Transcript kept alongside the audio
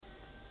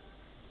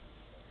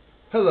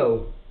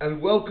Hello,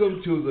 and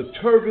welcome to the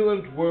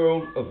Turbulent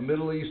World of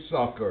Middle East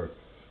Soccer,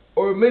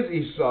 or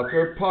Mid-East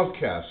Soccer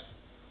podcast.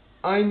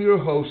 I'm your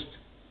host,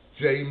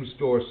 James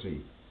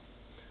Dorsey.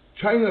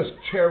 China's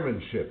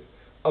chairmanship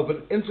of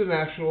an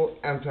international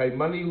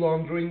anti-money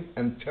laundering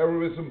and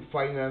terrorism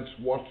finance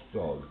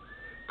watchdog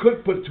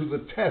could put to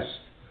the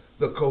test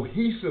the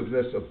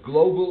cohesiveness of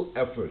global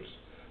efforts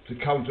to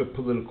counter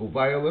political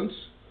violence,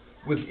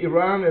 with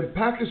Iran and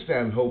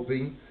Pakistan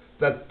hoping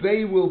that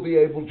they will be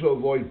able to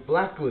avoid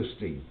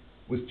blacklisting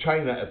with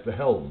China at the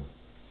helm.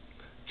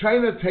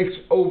 China takes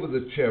over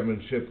the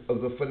chairmanship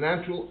of the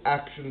Financial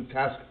Action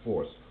Task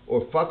Force,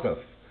 or FATF,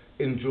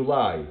 in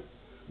July,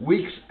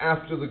 weeks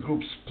after the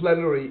group's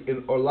plenary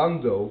in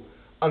Orlando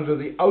under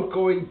the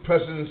outgoing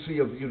presidency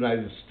of the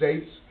United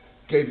States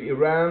gave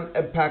Iran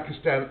and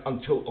Pakistan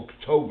until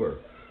October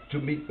to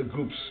meet the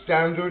group's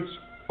standards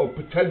or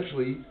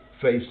potentially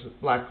face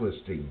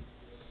blacklisting.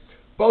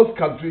 Both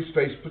countries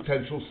face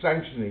potential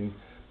sanctioning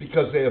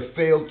because they have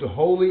failed to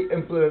wholly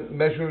implement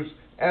measures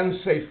and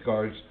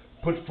safeguards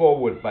put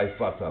forward by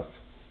FATF.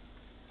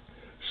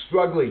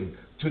 Struggling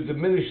to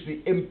diminish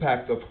the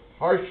impact of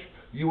harsh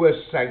U.S.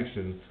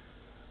 sanctions,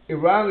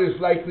 Iran is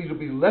likely to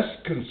be less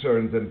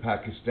concerned than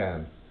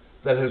Pakistan,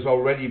 that has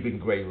already been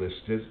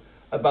grey-listed,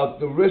 about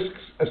the risks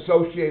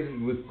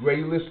associated with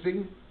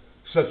grey-listing,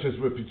 such as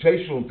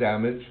reputational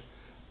damage,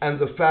 and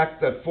the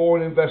fact that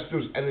foreign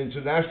investors and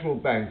international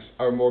banks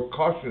are more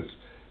cautious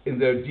in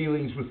their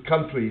dealings with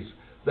countries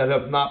that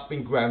have not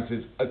been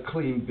granted a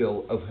clean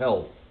bill of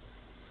health.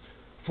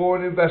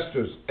 Foreign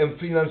investors and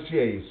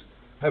financiers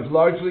have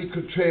largely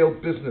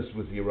curtailed business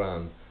with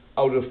Iran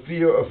out of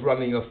fear of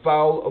running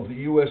afoul of the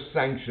U.S.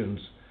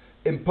 sanctions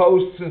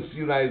imposed since the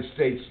United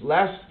States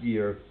last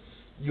year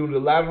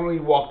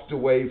unilaterally walked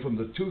away from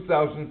the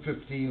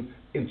 2015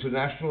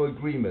 international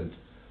agreement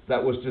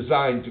that was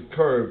designed to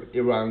curb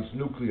Iran's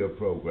nuclear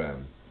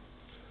program.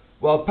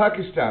 While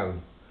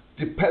Pakistan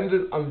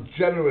depended on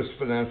generous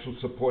financial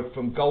support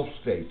from Gulf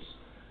states,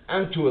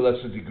 and to a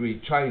lesser degree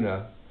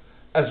China,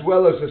 as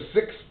well as a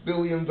 $6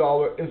 billion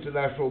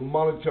International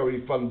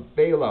Monetary Fund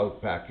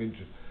bailout package,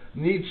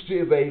 needs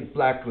to evade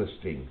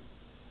blacklisting.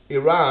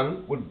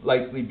 Iran would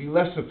likely be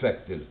less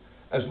affected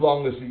as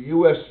long as the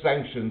U.S.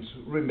 sanctions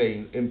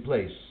remain in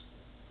place.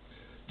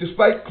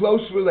 Despite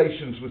close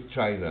relations with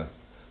China,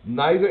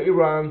 neither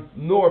Iran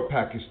nor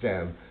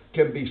Pakistan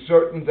can be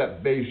certain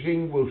that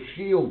Beijing will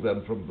shield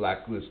them from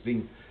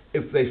blacklisting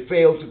if they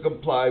fail to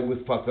comply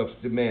with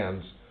FATF's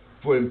demands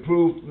for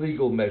improved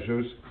legal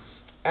measures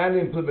and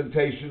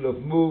implementation of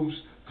moves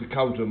to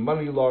counter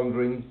money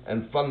laundering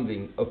and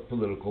funding of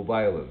political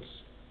violence.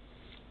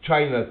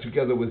 China,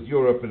 together with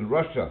Europe and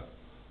Russia,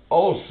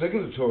 all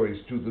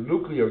signatories to the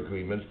nuclear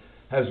agreement,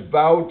 has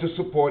vowed to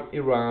support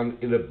Iran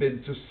in a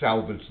bid to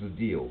salvage the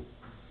deal.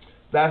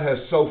 That has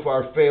so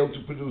far failed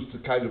to produce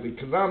the kind of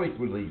economic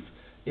relief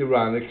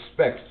Iran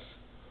expects,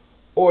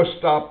 or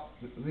stop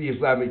the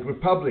Islamic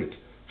Republic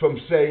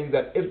from saying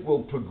that it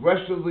will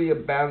progressively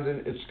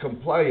abandon its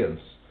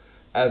compliance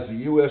as the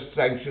U.S.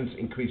 sanctions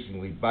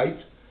increasingly bite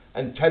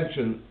and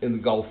tension in the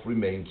Gulf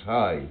remains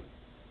high.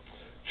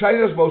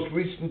 China's most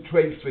recent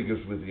trade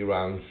figures with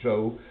Iran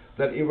show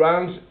that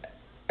Iran's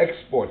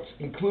exports,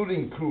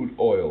 including crude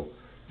oil,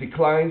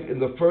 declined in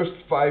the first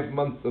 5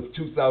 months of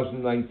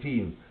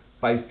 2019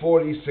 by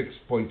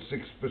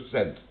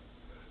 46.6%.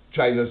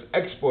 China's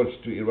exports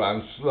to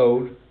Iran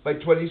slowed by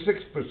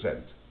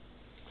 26%.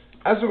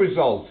 As a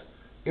result,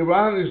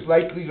 Iran is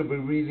likely to be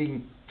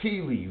reading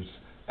tea leaves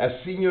as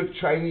senior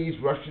Chinese,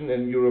 Russian,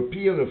 and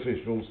European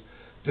officials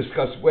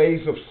discuss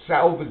ways of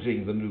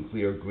salvaging the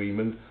nuclear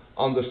agreement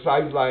on the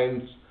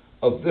sidelines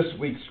of this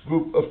week's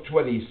Group of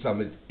 20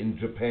 summit in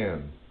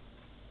Japan.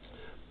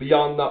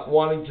 Beyond not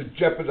wanting to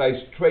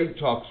jeopardize trade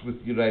talks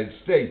with the United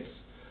States,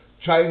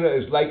 China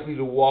is likely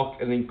to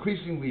walk an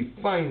increasingly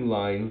fine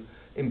line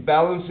in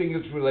balancing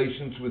its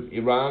relations with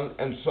Iran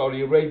and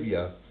Saudi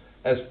Arabia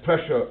as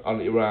pressure on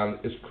Iran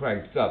is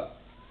cranked up.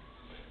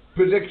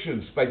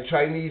 Predictions by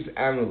Chinese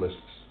analysts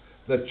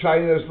that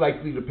China is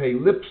likely to pay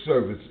lip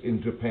service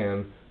in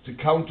Japan to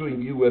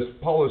countering U.S.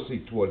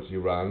 policy towards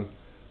Iran,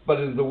 but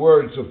in the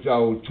words of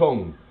Zhao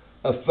Tong,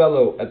 a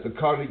fellow at the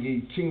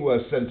Carnegie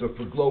Tsinghua Center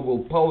for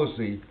Global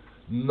Policy,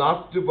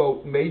 not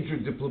devote major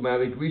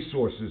diplomatic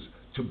resources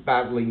to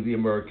battling the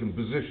American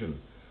position,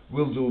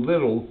 will do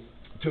little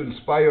to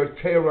inspire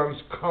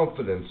Tehran's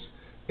confidence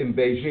in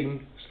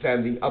Beijing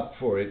standing up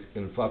for it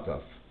in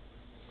FATF.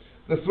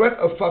 The threat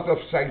of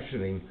FATF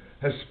sanctioning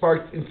has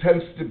sparked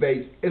intense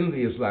debate in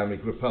the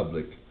Islamic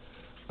Republic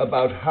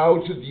about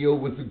how to deal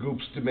with the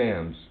group's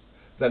demands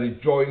that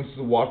it joins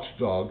the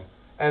watchdog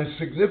and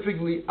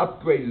significantly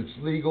upgrade its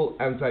legal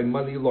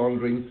anti-money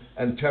laundering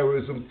and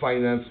terrorism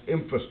finance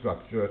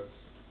infrastructure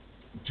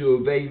to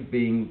evade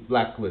being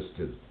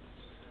blacklisted.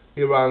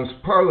 Iran's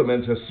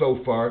parliament has so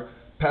far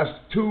passed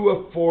 2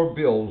 of 4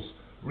 bills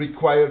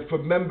required for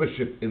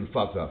membership in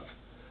FATF,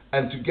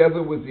 and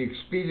together with the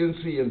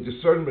Expediency and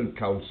Discernment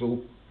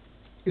Council,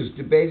 is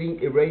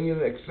debating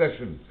Iranian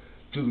accession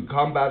to the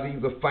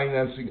Combating the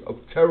Financing of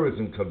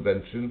Terrorism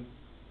Convention,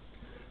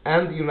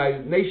 and the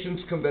United Nations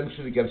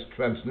Convention Against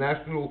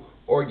Transnational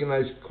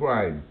Organized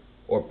Crime,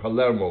 or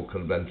Palermo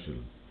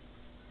Convention.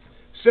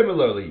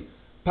 Similarly,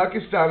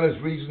 Pakistan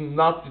has reason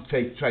not to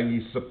take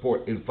Chinese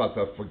support in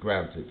Fatah for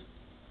granted.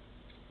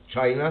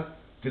 China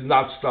did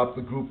not stop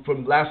the group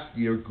from last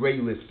year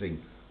graylisting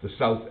the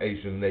South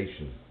Asian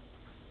nation.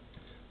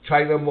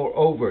 China,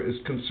 moreover, is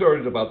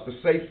concerned about the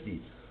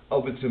safety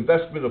of its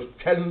investment of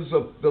tens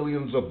of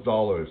billions of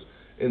dollars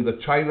in the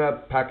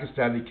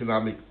China-Pakistan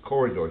Economic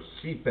Corridor,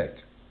 CPEC,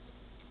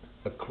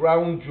 a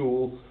crown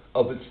jewel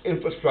of its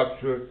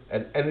infrastructure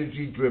and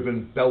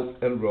energy-driven Belt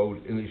and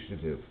Road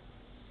Initiative.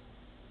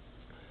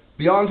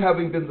 Beyond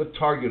having been the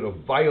target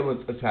of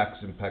violent attacks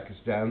in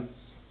Pakistan,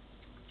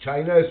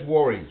 China is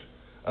worried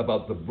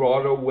about the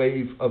broader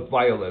wave of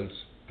violence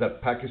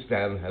that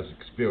Pakistan has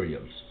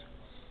experienced.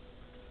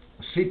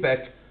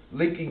 CPEC,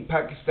 linking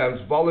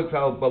Pakistan's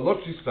volatile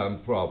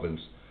Balochistan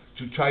province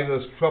to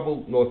China's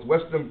troubled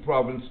northwestern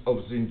province of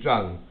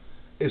Xinjiang,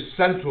 is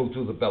central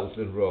to the Belt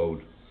and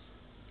Road,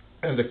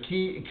 and a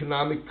key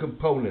economic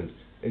component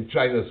in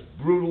China's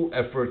brutal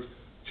effort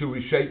to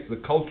reshape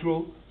the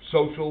cultural,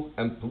 social,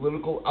 and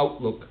political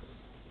outlook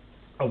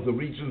of the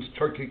region's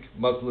Turkic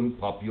Muslim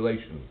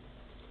population.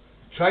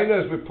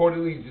 China has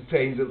reportedly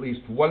detained at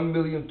least 1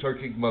 million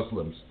Turkic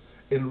Muslims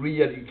in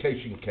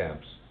re-education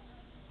camps,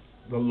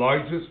 the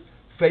largest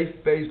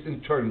faith-based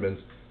internment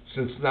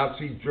since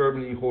Nazi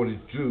Germany hoarded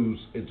Jews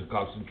into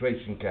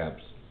concentration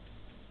camps.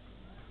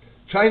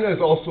 China is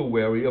also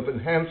wary of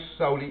enhanced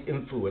Saudi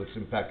influence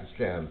in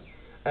Pakistan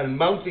and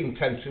mounting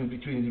tension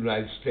between the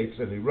United States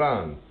and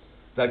Iran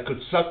that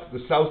could suck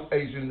the South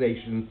Asian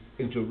nation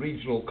into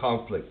regional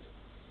conflict.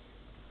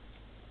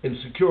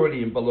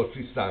 Insecurity in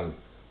Balochistan,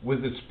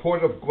 with its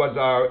port of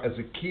Gwadar as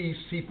a key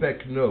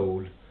CPEC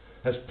node,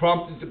 has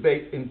prompted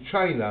debate in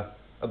China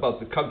about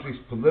the country's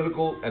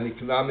political and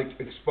economic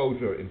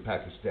exposure in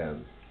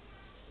Pakistan.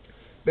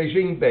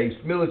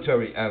 Beijing-based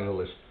military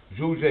analyst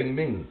Zhu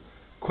Zhengming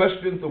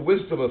questioned the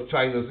wisdom of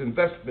China's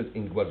investment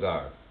in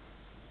Gwadar.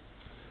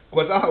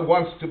 Gwadar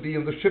wants to be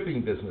in the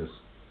shipping business,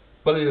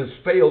 but it has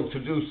failed to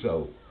do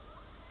so.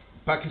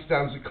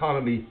 Pakistan's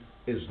economy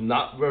is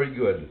not very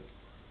good,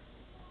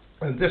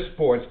 and this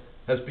port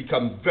has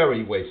become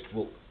very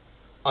wasteful.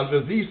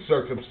 Under these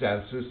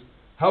circumstances,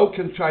 how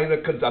can China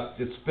conduct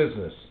its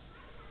business?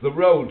 The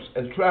roads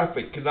and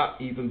traffic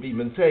cannot even be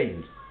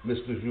maintained,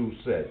 Mr. Zhu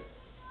said.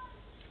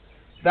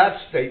 That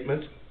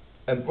statement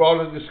and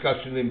broader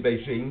discussion in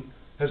Beijing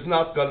has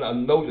not gone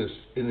unnoticed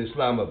in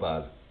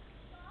Islamabad.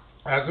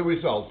 As a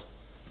result,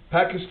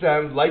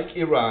 Pakistan, like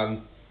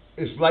Iran,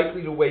 is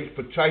likely to wait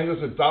for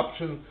China's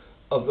adoption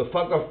of the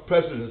Fatah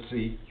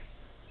presidency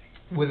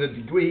with a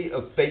degree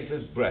of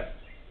bated breath.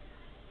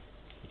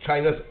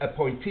 China's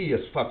appointee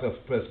as Fatah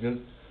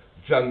president,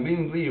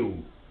 Jiangmin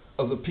Liu,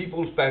 of the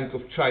People's Bank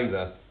of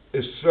China,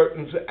 is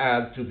certain to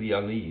add to the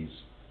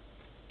unease.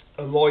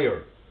 A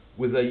lawyer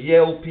with a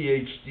Yale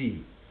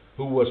PhD,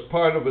 who was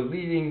part of a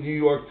leading New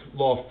York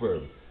law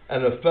firm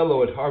and a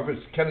fellow at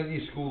Harvard's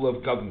Kennedy School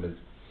of Government,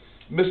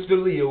 Mr.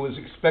 Liu is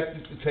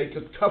expected to take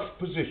a tough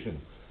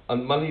position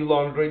on money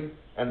laundering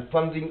and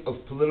funding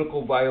of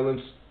political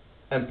violence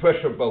and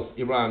pressure both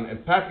Iran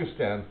and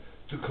Pakistan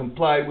to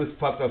comply with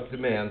Fatah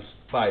demands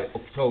by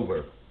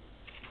October.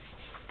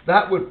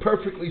 That would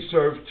perfectly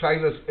serve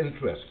China's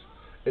interest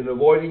in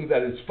avoiding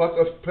that its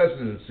Fatah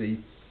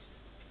presidency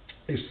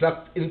is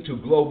sucked into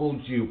global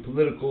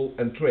geopolitical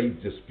and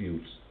trade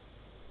disputes.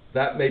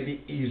 That may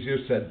be easier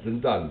said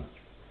than done.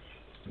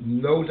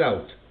 No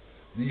doubt,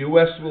 the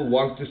U.S. will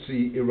want to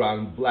see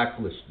Iran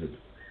blacklisted.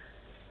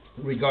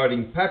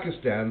 Regarding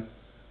Pakistan,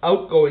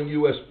 outgoing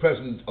U.S.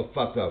 President of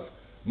Fatah,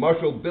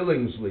 Marshall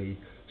Billingsley,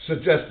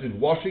 suggested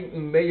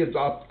Washington may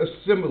adopt a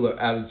similar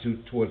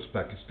attitude towards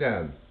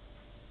Pakistan.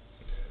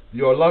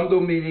 The Orlando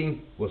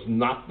meeting was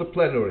not the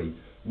plenary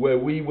where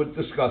we would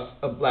discuss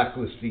a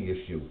blacklisting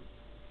issue.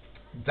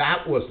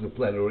 That was the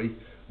plenary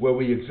where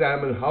we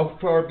examined how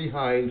far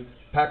behind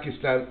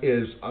Pakistan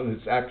is on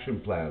its action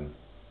plan.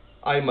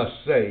 I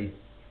must say,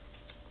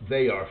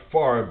 they are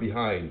far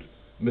behind,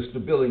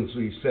 Mr.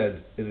 Billingsley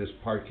said in his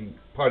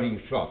parting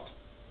shot.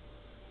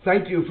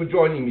 Thank you for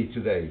joining me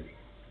today.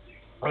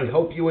 I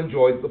hope you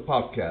enjoyed the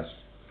podcast.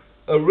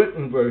 A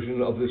written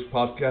version of this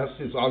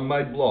podcast is on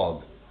my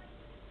blog,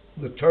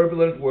 The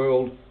Turbulent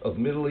World of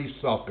Middle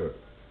East Soccer,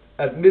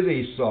 at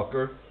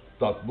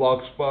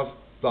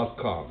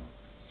mideastsoccer.blogspot.com.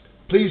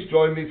 Please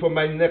join me for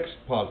my next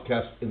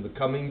podcast in the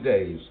coming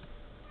days.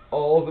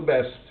 All the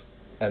best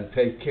and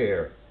take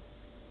care.